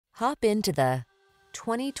Hop into the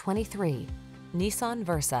 2023 Nissan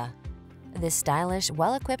Versa. This stylish,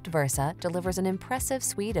 well-equipped Versa delivers an impressive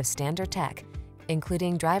suite of standard tech,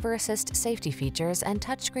 including driver assist safety features and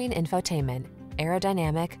touchscreen infotainment.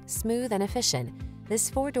 Aerodynamic, smooth, and efficient,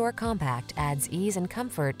 this four-door compact adds ease and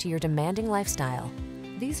comfort to your demanding lifestyle.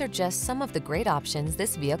 These are just some of the great options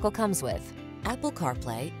this vehicle comes with: Apple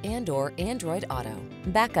CarPlay and/or Android Auto,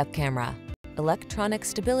 backup camera, electronic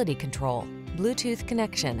stability control, Bluetooth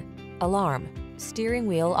connection, alarm, steering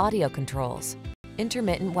wheel audio controls,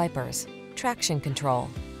 intermittent wipers, traction control,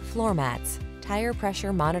 floor mats, tire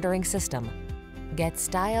pressure monitoring system. Get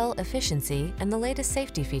style, efficiency, and the latest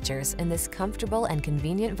safety features in this comfortable and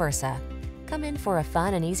convenient Versa. Come in for a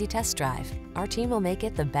fun and easy test drive. Our team will make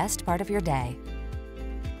it the best part of your day.